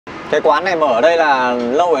Cái quán này mở ở đây là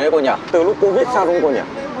lâu rồi đấy cô nhỉ? Từ lúc Covid sao đúng không cô nhỉ?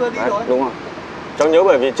 Đấy, đúng rồi. Cháu nhớ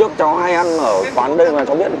bởi vì trước cháu hay ăn ở quán đây mà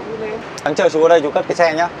cháu biết. Đang chờ chú ở đây chú cất cái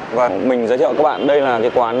xe nhá. Và mình giới thiệu các bạn đây là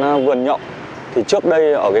cái quán Vườn Nhậu. Thì trước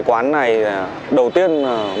đây ở cái quán này đầu tiên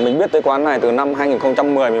mình biết tới quán này từ năm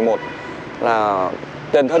 2010-11 là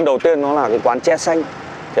tiền thân đầu tiên nó là cái quán tre xanh.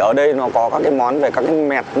 Thì ở đây nó có các cái món về các cái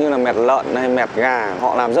mẹt như là mẹt lợn hay mẹt gà,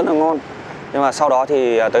 họ làm rất là ngon. Nhưng mà sau đó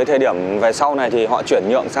thì tới thời điểm về sau này thì họ chuyển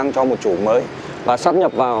nhượng sang cho một chủ mới và sáp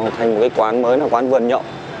nhập vào thành một cái quán mới là quán Vườn Nhậu.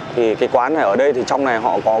 Thì cái quán này ở đây thì trong này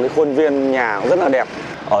họ có cái khuôn viên nhà cũng rất là đẹp.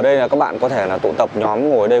 Ở đây là các bạn có thể là tụ tập nhóm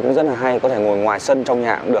ngồi ở đây cũng rất là hay, có thể ngồi ngoài sân trong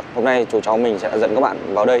nhà cũng được. Hôm nay chú cháu mình sẽ dẫn các bạn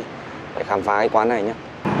vào đây để khám phá cái quán này nhé.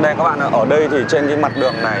 Đây các bạn ở đây thì trên cái mặt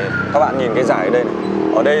đường này các bạn nhìn cái giải ở đây này.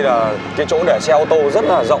 Ở đây là cái chỗ để xe ô tô rất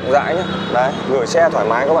là rộng rãi nhé. Đấy, gửi xe thoải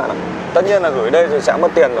mái các bạn ạ. Tất nhiên là gửi đây thì sẽ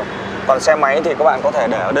mất tiền rồi. Còn xe máy thì các bạn có thể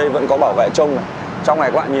để ở đây vẫn có bảo vệ trông này. Trong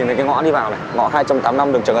này các bạn nhìn thấy cái ngõ đi vào này, ngõ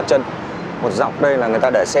 285 đường Trần Chân. Một dọc đây là người ta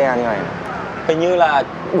để xe như này. Hình như là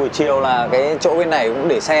buổi chiều là cái chỗ bên này cũng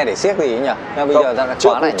để xe để xiếc gì ấy nhỉ? Nhưng bây giờ ra cái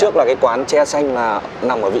quán này trước là cái quán tre xanh là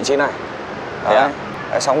nằm ở vị trí này. Đấy.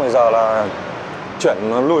 Đấy, xong bây giờ là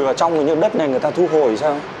chuyển lùi vào trong, như đất này người ta thu hồi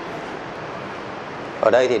sao?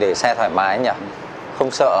 Ở đây thì để xe thoải mái nhỉ?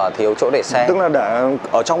 Không sợ thiếu chỗ để xe. Tức là để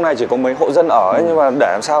ở trong này chỉ có mấy hộ dân ở ấy, nhưng mà để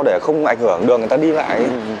làm sao để không ảnh hưởng đường người ta đi lại ấy.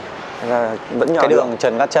 Là vẫn nhờ cái đường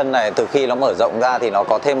Trần Cát Chân này từ khi nó mở rộng ra thì nó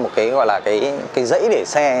có thêm một cái gọi là cái dãy để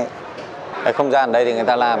xe. Cái không gian ở đây thì người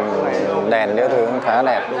ta làm đèn nữa thứ khá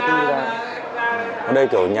đẹp. Ở đây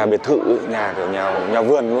kiểu nhà biệt thự, nhà kiểu nhà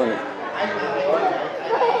vườn luôn.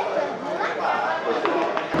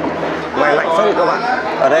 Mày lạnh phết các bạn.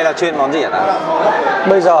 Ở đây là chuyên món gì hả?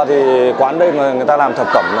 Bây giờ thì quán đây người ta làm thập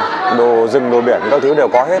cẩm này, đồ rừng, đồ biển, các thứ đều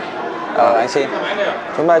có hết. Anh xin.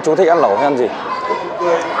 Hôm nay chú thích ăn lẩu hay ăn gì?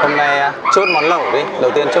 Hôm nay chốt món lẩu đi.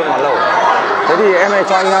 Đầu tiên chốt món lẩu. Thế thì em này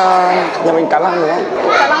cho anh nhà mình cá lăng đúng không?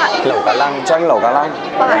 Cá lăng ạ. Lẩu cá lăng. Cho anh lẩu cá lăng.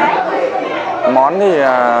 Vâng ạ. Món thì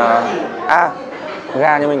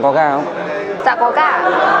gà nhà mình có gà không? Dạ có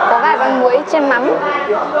gà với muối chiên mắm.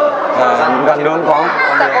 Gà nướng có không?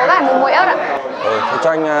 Dạ có gà nướng muối ớt ạ. Thế cho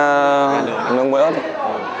anh nướng muối ớt.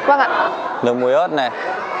 Vâng ạ. Nướng muối ớt này.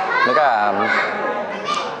 Với cả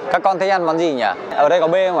các con thích ăn món gì nhỉ? Ở đây có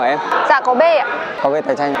bê không hả em? Dạ có bê ạ. Có bê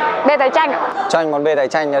tái chanh. Bê tái chanh ạ. Cho anh món bê tái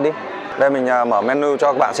chanh ra đi. Đây mình mở menu cho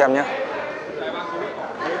các bạn xem nhé.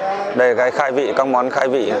 Đây cái khai vị, các món khai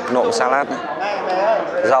vị, nộm salad này.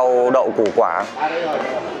 Rau đậu củ quả.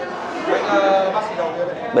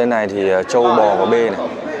 Bên này thì trâu bò và bê này.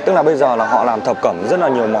 Tức là bây giờ là họ làm thập cẩm rất là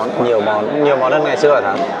nhiều món. Nhiều món hơn ngày xưa hả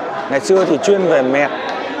Thắng? Ngày xưa thì chuyên về mẹt.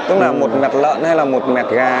 Tức là một mẹt lợn hay là một mẹt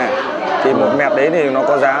gà. Thì một mẹt đấy thì nó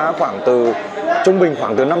có giá khoảng từ trung bình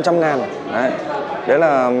khoảng từ 500.000. Đấy. Đấy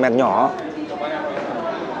là mẹt nhỏ.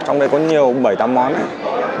 Trong đây có nhiều 7-8 món đấy.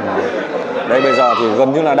 Đây bây giờ thì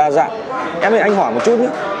gần như là đa dạng. Em ơi anh hỏi một chút nhé,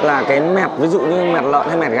 là cái mẹt ví dụ như mẹt lợn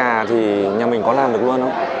hay mẹt gà thì nhà mình có làm được luôn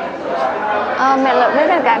không? Mẹt lợn với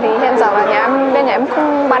mẹt gà thì hiện giờ là bên nhà em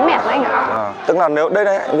không bán mẹt nữa anh ạ. Tức là nếu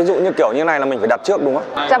đây ví dụ như kiểu như này là mình phải đặt trước đúng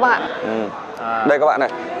không? Dạ vâng ạ. Đây các bạn này.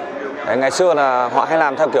 Đấy, ngày xưa là họ hay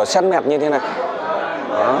làm theo kiểu set mẹt như thế này.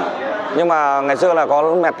 Đó. Nhưng mà ngày xưa là có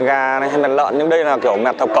mẹt gà này hay mẹt lợn, nhưng đây là kiểu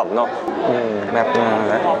mẹt thập cẩm thôi. Mẹt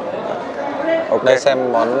đấy. Ok. Đây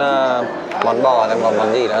xem món bò xem còn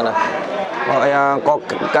món gì nữa này.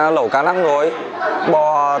 Có lẩu cá lăng rồi,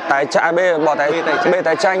 bò tái chai bê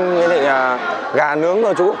tái chanh với lại gà nướng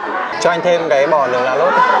rồi chú. Cho anh thêm cái bò nướng lá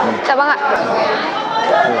lốt. Dạ vâng ạ.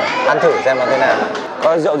 Ăn thử xem nó thế nào.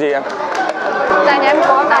 Có rượu gì em? Dạ nhà em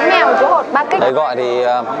có 8 mèo chú hột 3 kích. Đấy gọi thì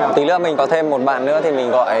tí nữa mình có thêm một bạn nữa thì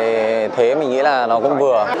mình gọi thế mình nghĩ là nó cũng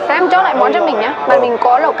vừa. Thế em chốt lại món cho mình nhé. Bạn mình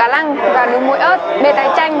có lẩu cá lăng, gà nướng muối ớt, bê tái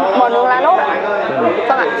chanh, bò nướng lá lốt ạ.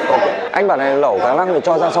 Vâng ạ. Anh bảo này lẩu cá lăng thì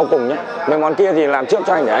cho ra sau cùng nhé. Mấy món kia thì làm trước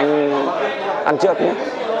cho anh để anh ăn trước nhé.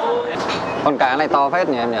 Con cá này to phết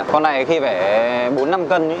nhỉ em nhỉ? Con này khi phải 4-5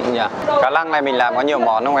 cân nhỉ? Cá lăng này mình làm có nhiều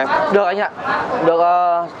món không em? Được anh ạ. Được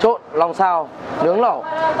trộn, lòng xào, nướng lẩu.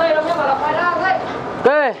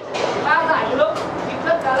 Ok.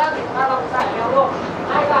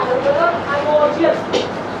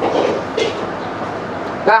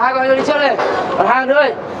 Cả hai con đi trước đây. Còn hai nữa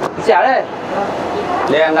đây. Xẻ đây.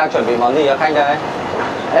 Đây em đang chuẩn bị món gì cho khách đây?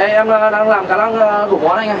 Ê, em đang làm cá lăng đủ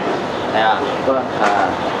món anh ơi. Thế à? Vâng.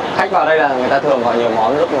 Khách vào đây là người ta thường gọi nhiều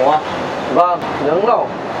món lúc đúng không? Vâng, nướng lẩu,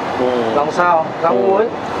 lòng xào, rang muối.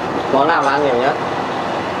 Món nào là ăn nhiều nhất?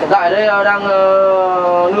 Hiện tại đây đang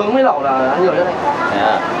nướng với lẩu là ăn nhiều nhất anh. Thế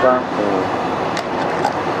à? Vâng.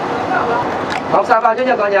 Lòng xào vào chưa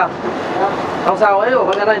nhỉ con nhỉ? Lòng xào ấy của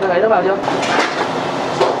con cái này từ ấy nó vào chưa?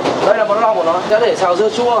 Đây là món lòng của nó, sẽ để xào dưa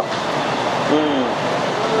chua,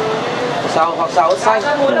 Xào hoặc xào ớt xanh.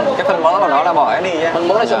 Cái phần mỡ của nó là bỏ hết đi nhé. Phần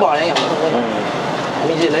mỡ là chưa bỏ đấy anh ạ.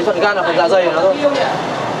 Mình chỉ lấy phần gan và phần dạ dày của nó thôi.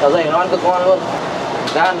 Dạ dày của nó ăn cực ngon luôn.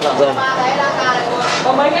 Gan, dạ dày.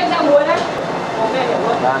 Có mấy cái rau muối đấy.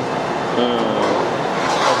 Gan.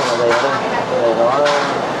 Dạ dày ở đây. Để nó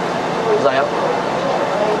dày lắm.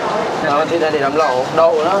 Đó, thì đây để làm lẩu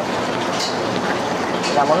đậu nữa.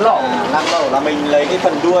 Làm món lẩu. Làm lẩu là mình lấy cái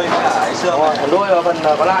phần đuôi với cả cái xương. Phần đuôi và phần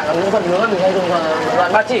còn lại, còn những phần nữa mình hay dùng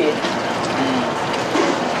đoạn ba chỉ.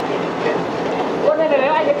 Con này để lấy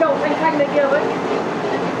anh cái chậu xanh xanh đây kia với.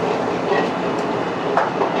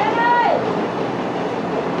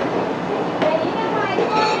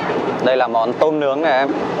 Đây là món tôm nướng này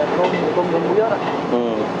em. Tôm nướng muối ớt ạ.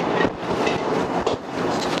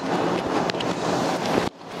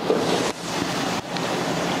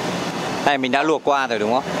 Này mình đã luộc qua rồi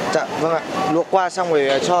đúng không? Dạ vâng ạ. Luộc qua xong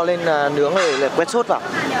rồi cho lên nướng rồi lại quét sốt vào.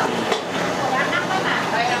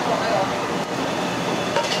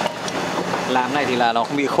 Làm này thì là nó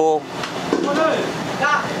không bị khô.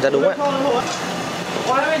 Dạ đúng ạ.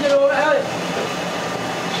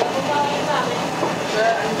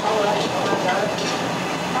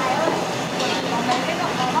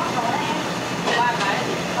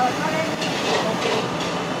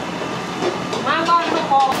 Mang con nó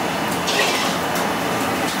khô.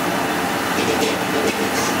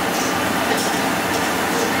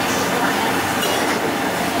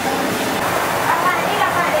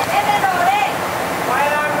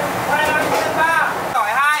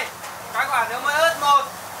 Tỏi 2, cá quả nướng muối ớt 1,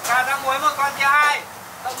 gà rang muối 1 con chia 2,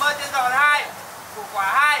 đậu mơ chiên giòn 2, củ quả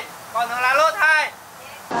 2, bò nướng lá lốt 2.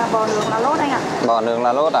 Bò nướng lá lốt anh ạ. Bò nướng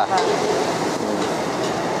lá lốt à?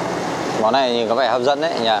 Món này nhìn có vẻ hấp dẫn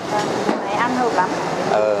đấy nhỉ? Đấy, ăn hợp lắm.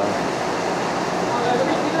 Ok.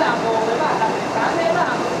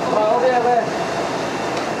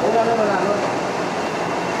 Uống ra nữa mà làm luôn.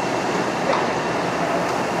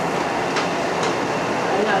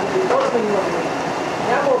 Anh làm thì tốt mình rồi.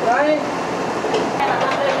 Nhá một cái.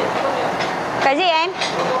 Cái gì em?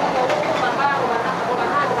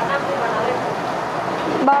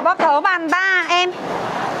 Bò bóp thớ bàn 3 em.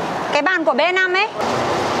 Cái bàn của B5 ấy.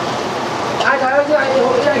 Ai trái ơi chứ anh thì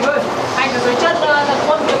hội ý anh ơi. Anh ở dưới chân là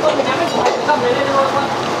con mình nhắm cái cầm đấy lên thôi.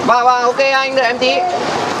 Vâng vâng, ok anh, đợi em tí.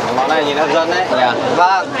 Món này nhìn hấp dẫn đấy nhỉ?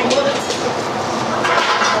 Vâng.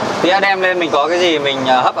 Tí đem lên mình có cái gì mình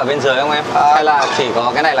hấp ở bên dưới không em? Hay là chỉ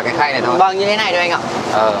có cái này là cái khay này thôi? Vâng, như thế này thôi anh ạ.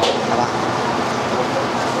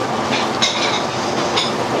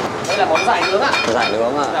 Đây là món giải nướng ạ. Giải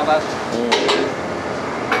nướng à? Dạ vâng.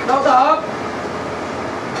 Đậu tởm.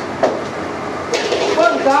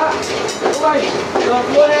 Vâng cá. Đúng rồi. Được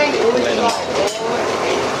luôn anh.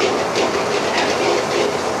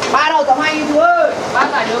 Ba đầu tầm 2 chú ơi. Ba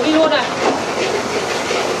giải nướng đi luôn này.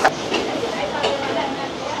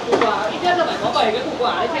 Củ quả ít nhất là phải có 7 cái củ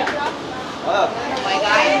quả đấy chị ạ. 7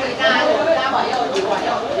 cái. 7 rồi, củ quả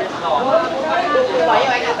nhau. 7 rồi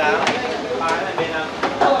anh ạ.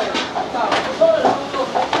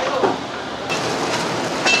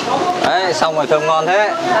 Đấy, xong rồi thơm ngon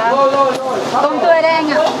thế. Tôm tươi đây anh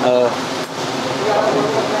ạ.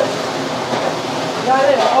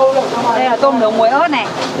 Đây là tôm nướng muối ớt này.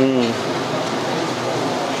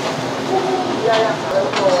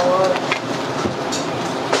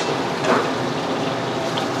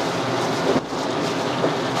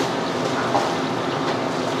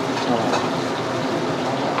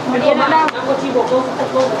 Một điên ở đâu? Em có chi bộ tôm thật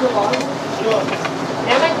tôm chưa có đâu.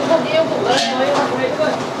 Em anh cũng không đi em củ ra đây mới không thấy cơ.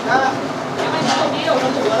 Em anh cũng không đi đâu nó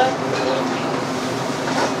củ ra đây.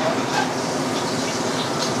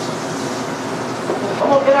 Có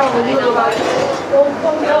một cái nào mà như được rồi.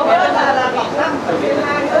 Không đâu mà là bọc 5, ở bên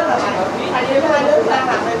 2 nữa là phải thêm 2 nữa ra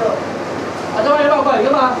hàng đây rồi. ở trong này nó bọc 7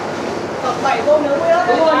 cơ mà. Bọc 7 tôm nướng muối ớt.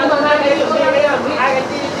 Đúng rồi, nhưng mà hai cái đi luôn.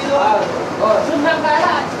 Rồi. dừng 5 cái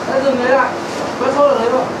lại. Đã dừng đấy lại. Quét số được đấy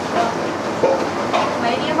rồi.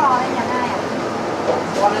 Mấy đĩa bò đây nhà hai ạ?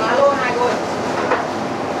 Còn lá lô 2 thôi.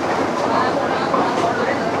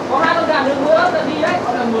 Có 2 con gà nướng muối ớt là đi đấy.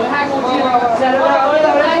 Còn là 12 con chia. Chia đâu nào, đây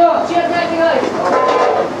chưa? Chia nha anh ơi.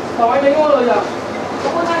 Nói mấy ngôi rồi nhỉ? Có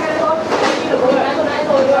con 2 cái đấy thôi. Đi được con nãy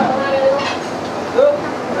rồi chưa? Con 2 cái đấy thôi. Được.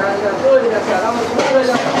 Tươi thì là xẻ ra một chút tươi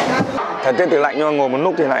ra. Thời tiết thì lạnh nhưng mà ngồi một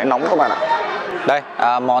lúc thì lại nóng các bạn ạ. Đây,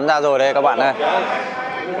 món ra rồi đây các bạn ơi.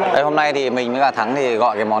 Đây hôm nay thì mình với cả Thắng thì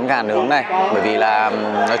gọi cái món gà nướng này. Bởi vì là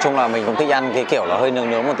nói chung là mình cũng thích ăn cái kiểu là hơi nướng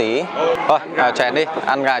nướng một tí. Thôi, chén đi,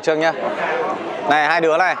 ăn gà trước nhá. Này hai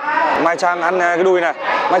đứa này, Mai Trang ăn cái đùi này.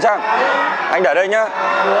 Mai Trang, anh để đây nhá.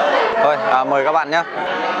 thôi mời các bạn nhá.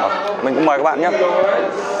 Mình cũng mời các bạn nhé.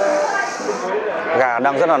 Gà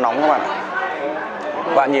đang rất là nóng các bạn ạ.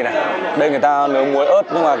 Bạn nhìn này, đây người ta nướng muối ớt,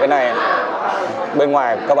 nhưng mà cái này bên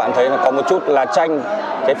ngoài các bạn thấy là có một chút là chanh,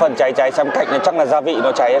 cái phần cháy cháy xem cạnh nó chắc là gia vị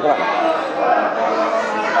nó cháy các bạn.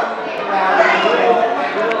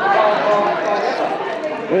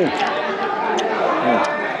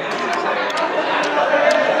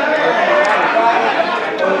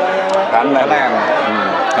 Cán mềm này,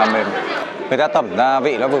 cán mềm. Người ta tẩm gia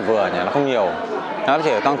vị nó vừa vừa nhỉ, nó không nhiều, nó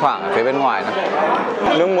chỉ thoang thoảng ở phía bên ngoài thôi.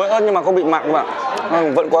 Nướng muối ớt nhưng mà không bị mặn các bạn,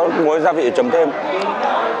 vẫn có muối gia vị để chấm thêm.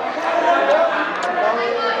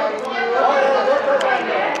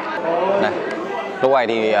 Này, lúc này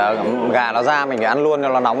thì gà nó ra mình phải ăn luôn cho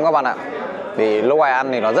nó nóng các bạn ạ. Vì lúc này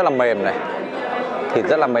ăn thì nó rất là mềm này, thịt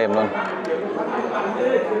rất là mềm luôn.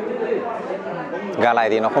 Gà này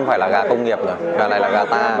thì nó không phải là gà công nghiệp rồi, gà này là gà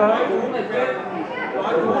ta.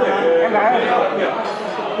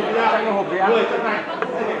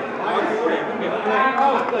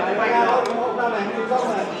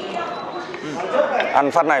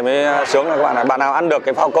 Ăn phát này mới sướng này các bạn này. Bạn nào ăn được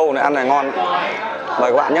cái phao câu này ăn này ngon,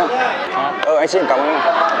 mời các bạn nhé. Anh xin cảm ơn.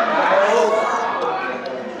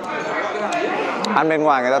 Ăn bên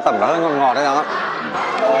ngoài người ta tẩm nó hơi ngọt ngọt đấy đó,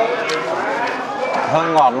 hơi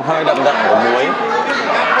ngọt, hơi đậm đậm của muối.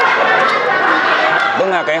 Tức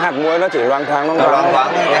là cái hạt muối nó chỉ loang thoáng, nó loang thoáng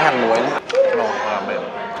cái hạt muối này.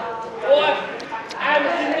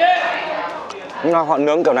 Nhưng mà họ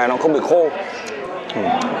nướng kiểu này nó không bị khô.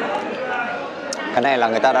 Cái này là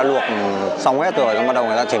người ta đã luộc xong hết rồi, xong bắt đầu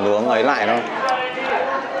người ta chỉ nướng ấy lại thôi.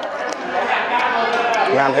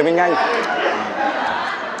 Làm thấy mới nhanh.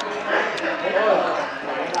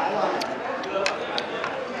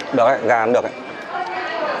 Được đấy, gà ăn được đấy.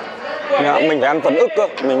 Nhưng mình phải ăn phần ức cơ,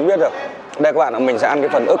 mình biết được. Đây các bạn, mình sẽ ăn cái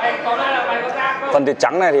phần ức. Phần thịt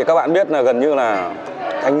trắng này thì các bạn biết là gần như là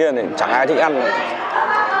thanh niên thì chẳng ai thích ăn.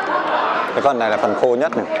 Cái phần này là phần khô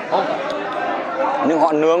nhất này. Nhưng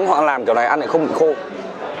họ nướng, họ làm kiểu này ăn lại không bị khô.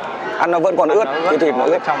 Ăn nó vẫn còn ướt, cái thịt nó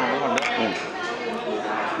ướt.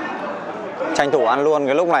 Tranh thủ ăn luôn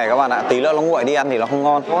cái lúc này các bạn ạ, tí nữa nó nguội đi ăn thì nó không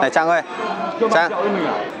ngon. Này Trang ơi, Trang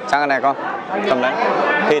cái này con, cầm đấy.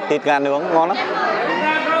 Thịt gà nướng ngon lắm.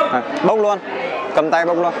 À, bốc luôn, cầm tay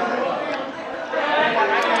bốc luôn.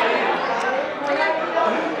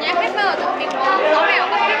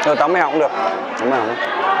 Táo mèo cũng được.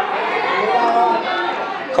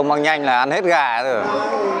 Không bằng nhanh là ăn hết gà rồi.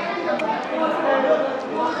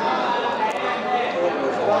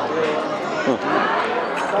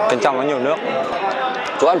 Bên trong nó nhiều nước.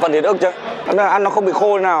 Chú ăn phần thịt ức chưa? Ăn nó không bị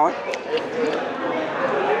khô thế nào ấy.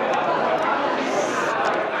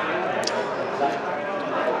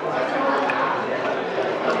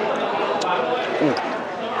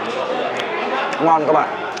 Ngon các bạn.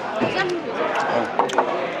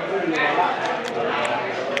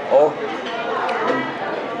 Ô.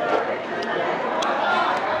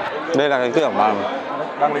 Đây là cái kiểu mà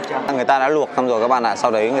người ta đã luộc xong rồi các bạn ạ.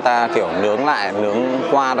 Sau đấy người ta kiểu nướng lại, nướng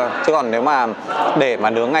qua thôi. Chứ còn nếu mà để mà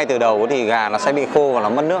nướng ngay từ đầu thì gà nó sẽ bị khô và nó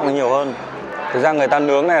mất nước nó nhiều hơn. Thực ra người ta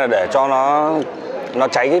nướng này là để cho nó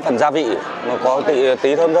cháy cái phần gia vị, nó có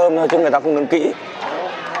tí thơm thơm thôi, chứ người ta không nướng kỹ.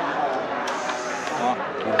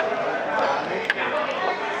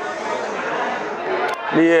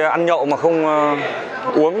 Đi ăn nhậu mà không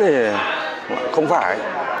uống thì không phải.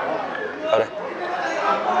 Ở đây.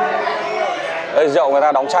 Đây rượu người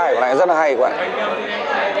ta đóng chai của này rất là hay các bạn.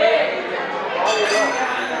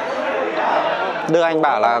 Đức Anh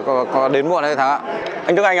bảo là có đến muộn hay Thắng ạ?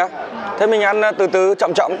 Anh Đức Anh á? Thế mình ăn từ từ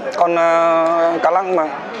chậm chậm. Còn cá lăng mà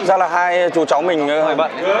ra là hai chú cháu mình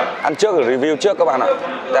ăn trước để review trước các bạn ạ.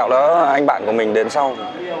 Dạo đó anh bạn của mình đến sau.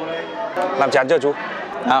 Làm chén chưa chú?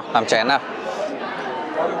 À, làm chén nào.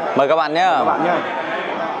 Mời các bạn nhé.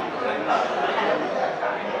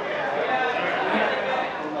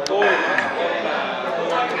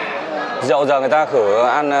 Rượu giờ người ta khử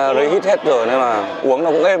ăn hít hết rồi nên mà uống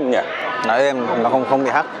nó cũng êm nhỉ? Nó êm, nó không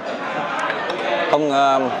bị hắc. Không,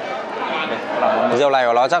 rượu này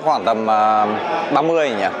của nó chắc khoảng tầm 30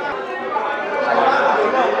 nhỉ?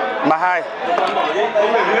 32.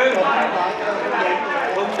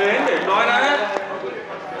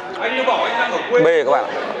 B các bạn.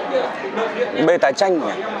 B tái chanh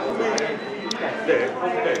nhỉ?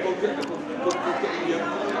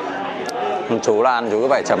 Chú là ăn chú cứ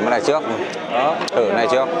phải chấm cái này trước. Đó, thử cái này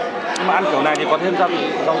trước. Mà ăn kiểu này thì có thêm gia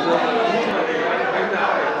vị rau dưa.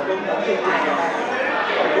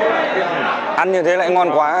 Ăn như thế lại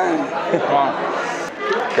ngon quá.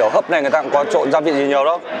 Kiểu hấp này người ta cũng có trộn gia vị gì nhiều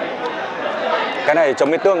đâu. Cái này chấm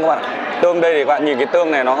với tương các bạn ạ. Tương đây thì các bạn nhìn cái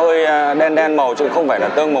tương này nó hơi đen đen màu chứ không phải là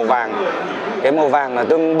tương màu vàng. Cái màu vàng là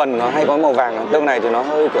tương bần, nó hay có màu vàng. Tương này thì nó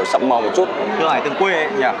hơi kiểu sậm màu một chút. Tương này tương quê ấy,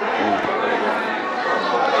 nhỉ?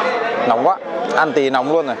 Nóng quá, ăn tí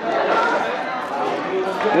nóng luôn rồi.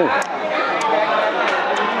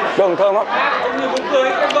 Tương thơm lắm.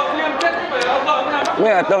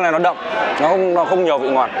 Nghĩa là tương này nó đậm, nó không nhiều vị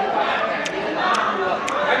ngọt.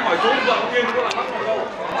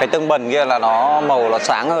 Cái tương bần kia là nó màu nó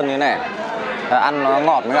sáng hơn như thế này. Ăn nó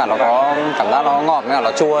ngọt với cả nó có cảm giác nó ngọt với cả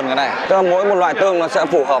nó chua hơn cái này. Tức là mỗi một loại tương nó sẽ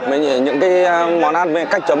phù hợp với những cái món ăn với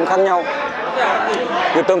cách chấm khác nhau.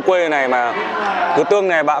 Như tương quê này mà cứ tương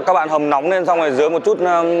này các bạn hầm nóng lên xong rồi dưới một chút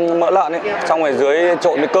mỡ lợn ấy, xong rồi dưới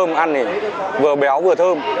trộn với cơm ăn thì vừa béo vừa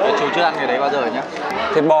thơm. Chú chưa ăn cái đấy bao giờ nhá.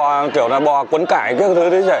 Thịt bò kiểu là bò cuốn cải cái thứ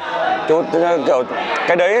đấy rồi. Chú kiểu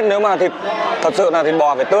cái đấy nếu mà thịt thật sự là thịt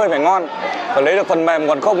bò phải tươi phải ngon, phải lấy được phần mềm,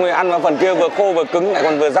 còn không thì ăn vào phần kia vừa khô vừa cứng lại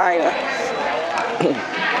còn vừa dai nữa.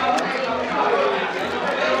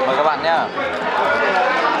 Mời các bạn nhá.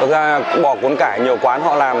 Thực ra bò cuốn cải nhiều quán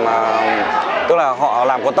họ làm tức là họ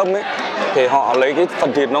làm có tâm ấy, thì họ lấy cái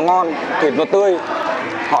phần thịt nó ngon, thịt nó tươi,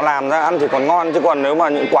 họ làm ra ăn thì còn ngon. Chứ còn nếu mà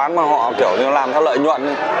những quán mà họ kiểu như làm theo lợi nhuận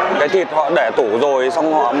ấy, cái thịt họ để tủ rồi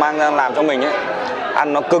xong họ mang ra làm cho mình ấy,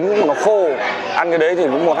 ăn nó cứng nó khô, ăn cái đấy thì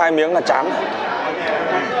cũng 1-2 miếng là chán.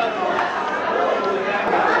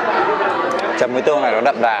 Chấm với tương này nó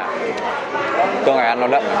đậm đà, tương này ăn nó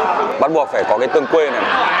đậm, bắt buộc phải có cái tương quê này.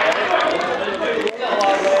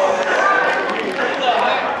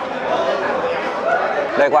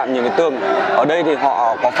 Đây các bạn nhìn cái tương ở đây thì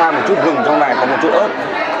họ có pha một chút gừng trong này, có một chút ớt,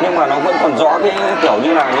 nhưng mà nó vẫn còn rõ cái kiểu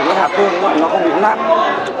như là những cái hạt tương ấy, nó không bị nát.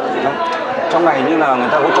 Trong này như là người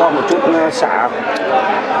ta có cho một chút sả,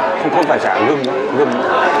 không phải sả, gừng.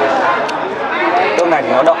 Tương này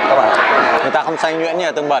thì nó đậm các bạn. Người ta không xay nhuyễn như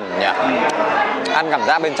là tương bẩn nhỉ. Ăn cảm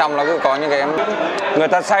giác bên trong nó cứ có những cái, người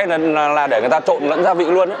ta xay là để người ta trộn lẫn gia vị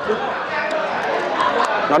luôn ấy.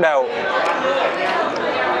 Nó đều.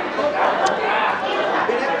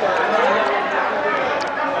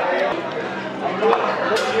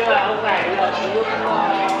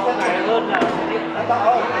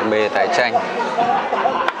 bề tại chanh.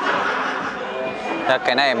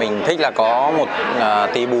 Cái này mình thích là có một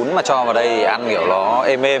tí bún mà cho vào đây thì ăn kiểu nó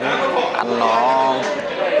êm êm, ăn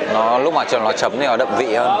nó lúc mà nó chấm thì nó đậm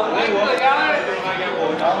vị hơn.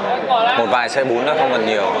 Một vài xe bún nữa, không cần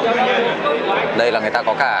nhiều. Đây là người ta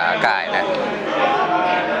có cả cải này.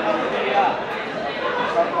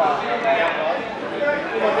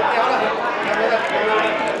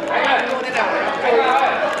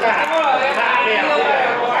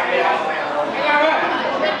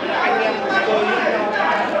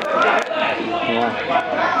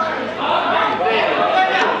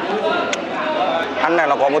 Ăn này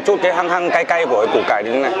nó có một chút cái hăng cay cay của cái củ cải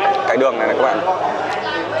đứng này, cái đường này các bạn.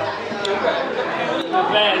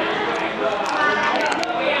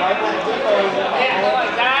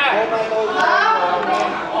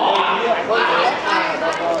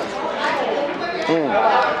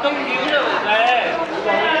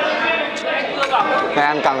 Này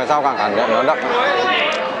ăn càng về sau càng cảm nhận nó đậm.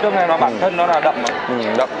 Cơm này nó bản thân nó là đậm mà.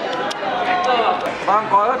 Đậm. Vâng,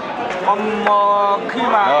 có ớt. Còn khi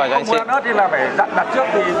mà không muốn ăn ớt thì là phải đặt trước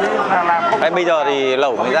thì là làm không. Đấy, bây giờ thì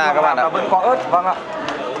lẩu mới ra các bạn ạ. Vẫn có ớt, vâng ạ.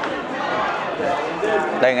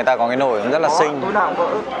 Đây người ta có cái nồi rất là xinh. Tối nào có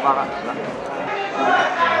ớt, vâng ạ.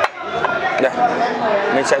 Đây,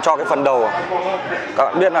 mình sẽ cho cái phần đầu. Các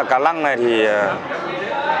bạn biết là cá lăng này thì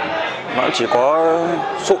nó chỉ có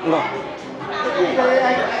sụn thôi,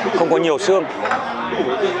 không có nhiều xương.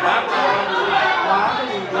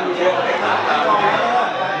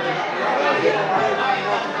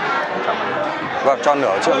 Vâng, cho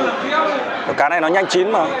nửa trước. Cá này nó nhanh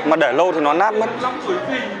chín mà để lâu thì nó nát mất.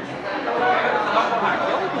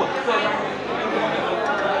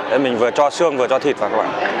 Đây mình vừa cho xương vừa cho thịt vào các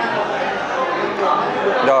bạn.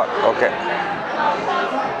 Rồi, ok.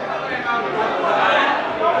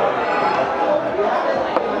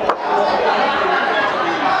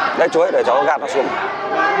 Đây chú ấy, để cháu gạt nó xuống.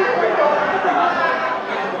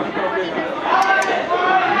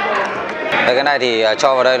 Đây, cái này thì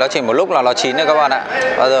cho vào đây nó chỉ một lúc là nó chín rồi các bạn ạ.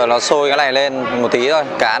 Bây giờ nó sôi cái này lên một tí thôi.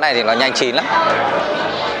 Cá này thì nó nhanh chín lắm.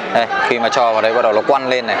 Đây, khi mà cho vào đây bắt đầu nó quăn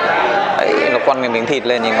lên này. Đấy, nó quăn cái miếng thịt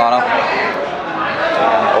lên nhìn ngon không?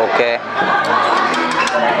 Ok.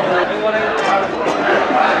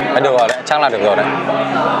 Được rồi đấy, chắc là được rồi đấy.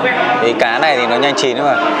 Thì cá này thì nó nhanh chín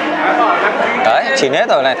rồi. Đấy, chín hết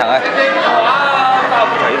rồi này thằng ơi.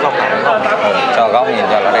 Thấy góc này không? Cho góc nhìn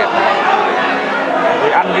cho nó đẹp.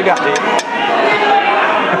 Thì ăn cái đẹp gì?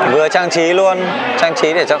 Vừa trang trí luôn, trang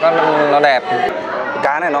trí để cho nó đẹp.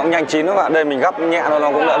 Cá này nó cũng nhanh chín các bạn. Đây mình gắp nhẹ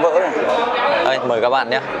nó cũng đã vỡ này. Đây, mời các bạn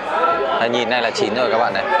nhé. Đây, nhìn này là chín rồi các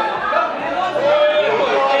bạn này.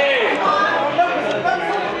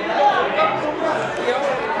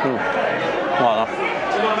 Ngon không?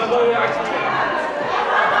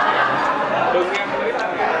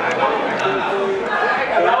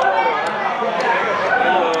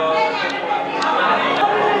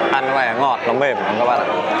 Ăn cái này ngọt, nó mềm các bạn ạ.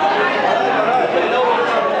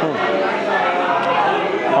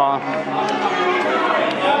 Ngon.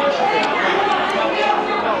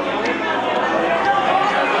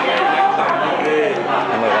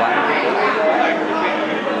 Mời các bạn.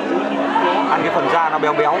 Ăn cái phần da nó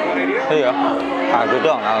béo béo. Thế gì ạ? À, cứ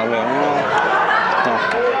tưởng là miếng.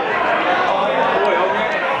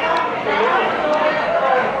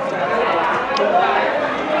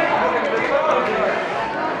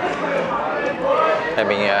 Thì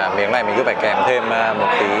miếng này mình cứ phải kèm thêm một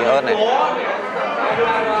tí ớt này.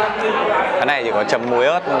 Cái này chỉ có chấm muối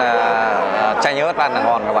ớt, chanh ớt ăn là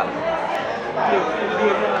ngon các bạn.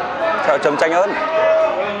 Theo chấm chanh ớt.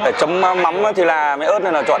 Để chấm mắm thì là mấy ớt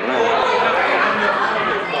này là chuẩn này.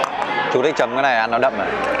 Chú thích chấm cái này ăn nó đậm này.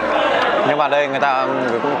 Nhưng mà đây người ta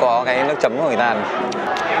cũng có cái nước chấm của người ta này.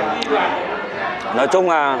 Nói chung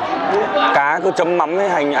là cá cứ chấm mắm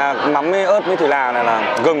với mắm với ớt với thì là này là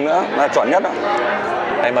gừng nữa là chuẩn nhất đó.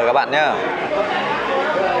 Đây mời các bạn nhá.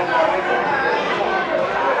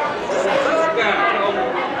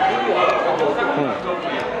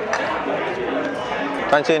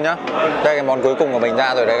 Anh xin nhá. Đây cái món cuối cùng của mình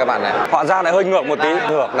ra rồi đây các bạn này. Họ ra lại hơi ngược một tí.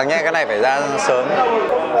 Ngược là nghe cái này phải ra sớm.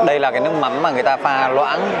 Đây là cái nước mắm mà người ta pha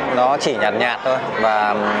loãng, nó chỉ nhạt nhạt thôi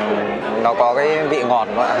và nó có cái vị ngọt,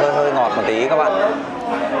 hơi ngọt một tí các bạn.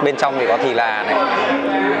 Bên trong thì có thì là này.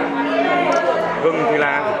 Gừng thì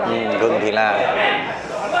là. Gừng thì là.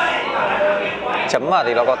 Chấm vào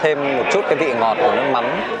thì nó có thêm một chút cái vị ngọt của nước mắm,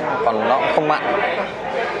 còn nó không mặn.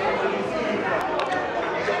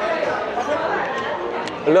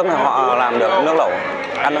 Nước này họ làm được nước lẩu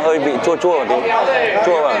ăn hơi vị chua chua một tí,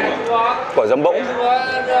 chua của giấm bỗng.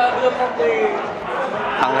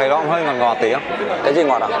 Thằng thấy nó cũng hơi ngọt ngọt tí không? Cái gì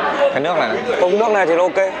ngọt à? Cái nước này. Không, nước này thì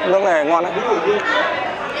ok, nước này ngon đấy.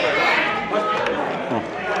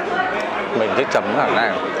 Mình thích chấm cái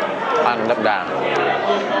này, ăn đậm đà.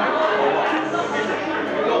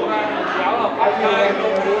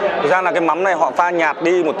 Thực ra là cái mắm này họ pha nhạt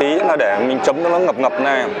đi một tí là để mình chấm cho nó ngập ngập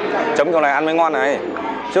này, chấm kiểu này ăn mới ngon này.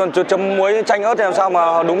 Chứ chấm muối chanh ớt thì làm sao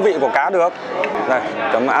mà đúng vị của cá được. Này,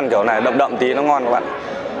 chấm ăn kiểu này đậm đậm tí nó ngon các bạn.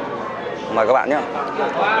 Mời các bạn nhé.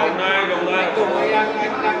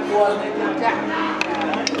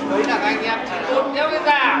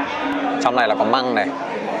 Trong này là có măng này,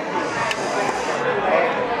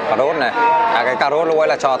 cà rốt này. À cái cà rốt lúc ấy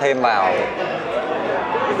là cho thêm vào.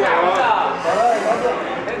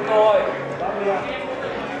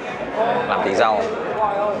 Làm tí rau.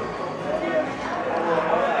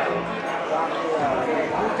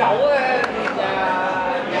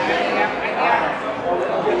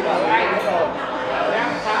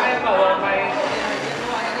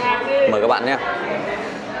 Mời các bạn nhé.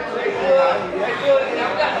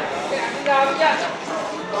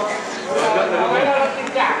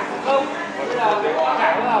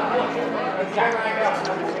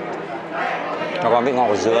 Nó có vị ngọt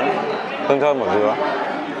của dứa, hương thơm của dứa.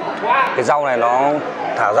 Cái rau này nó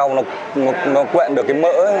thả rau nó quyện được cái mỡ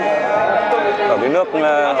ấy. Ở cái nước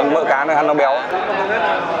mỡ cá này ăn nó béo.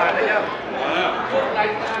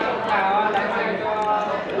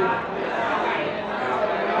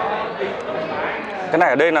 Cái này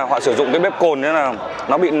ở đây là họ sử dụng cái bếp cồn nên là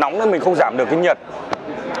nó bị nóng nên mình không giảm được cái nhiệt.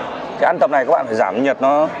 Cái ăn tập này các bạn phải giảm nhiệt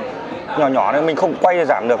nó nhỏ nhỏ nên mình không quay để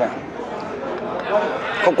giảm được.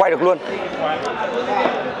 Không quay được luôn.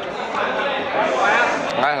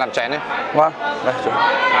 Đây, làm chén đi. Vâng, đây.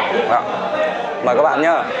 Đó. Mời các bạn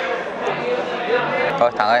nhá.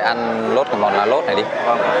 Thôi thằng ơi ăn lốt cái món lá lốt này đi.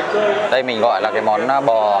 Đây mình gọi là cái món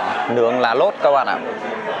bò nướng lá lốt các bạn ạ.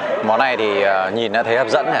 Món này thì nhìn đã thấy hấp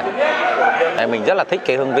dẫn này. Đây, mình rất là thích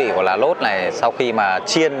cái hương vị của lá lốt này sau khi mà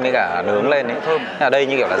chiên với cả nướng lên ấy. Thơm. Ở đây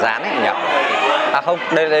như kiểu là rán ấy nhỉ? À không,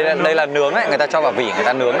 đây là nướng đấy, người ta cho vào vỉ người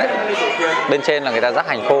ta nướng đấy. Bên trên là người ta rắc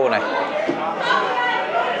hành khô này.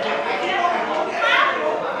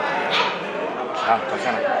 À, cho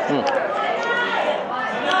xem này.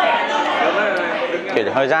 Kiểu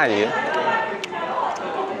hơi dai gì ấy.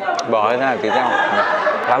 Bỏ hơi ra tí rau.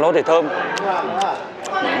 Lá lốt thì thơm.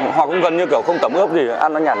 Họ cũng gần như kiểu không tẩm ướp gì,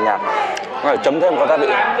 ăn nó nhạt nhạt. Phải chấm thêm có gia vị.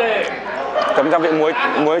 Chấm gia vị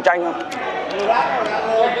muối chanh không?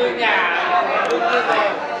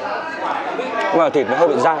 Nhưng mà thịt nó hơi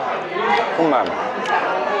bị dai, không mềm.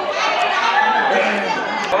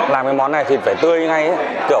 Làm cái món này thì phải tươi ngay ấy.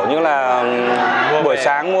 Kiểu như là buổi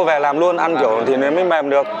sáng mua về làm luôn ăn kiểu thì nó mới mềm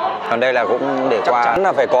được. Còn đây là cũng để chắc qua. chắn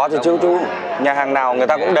là phải có thì chứ chú. Nhà hàng nào người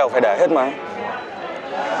ta cũng đều phải để hết mà.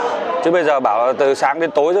 Chứ bây giờ bảo là từ sáng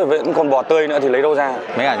đến tối rồi vẫn còn bò tươi nữa thì lấy đâu ra.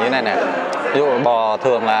 Mấy cả như này này, ví dụ bò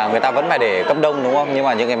thường là người ta vẫn phải để cấp đông đúng không? Nhưng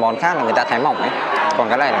mà những cái món khác là người ta thái mỏng ấy. Còn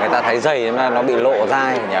cái này là người ta thái dày nên nó bị lộ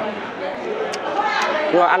dai nhỉ.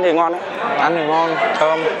 Nhưng mà ăn thì ngon đấy. Ăn thì ngon,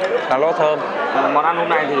 thơm, cà rốt thơm. Món ăn hôm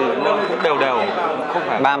nay thì nó cũng đều đều, không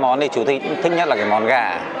phải. 3 món thì chú thích nhất là cái món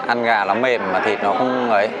gà. Ăn gà nó mềm mà thịt nó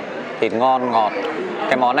không ấy, thịt ngon ngọt.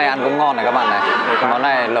 Cái món này ăn cũng ngon này các bạn này. Cái món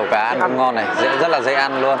này lẩu cá ăn cũng ngon này, rất là dễ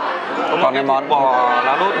ăn luôn. Còn cái món bò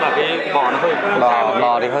lá lốt là cái bò nó hơi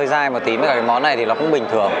bò thì hơi dai một tí, với cả cái món này thì nó cũng bình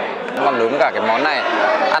thường. Còn đúng cả cái món này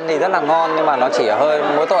ăn thì rất là ngon, nhưng mà nó chỉ hơi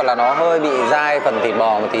mỗi tội là nó hơi bị dai phần thịt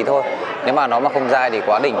bò một tí thôi. Nếu mà nó mà không dai thì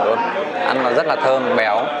quá đỉnh luôn. Ăn nó rất là thơm,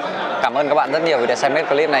 béo. Cảm ơn các bạn rất nhiều vì đã xem hết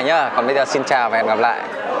clip này nhá. Còn bây giờ xin chào và hẹn gặp lại.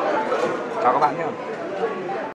 Chào các bạn nhé.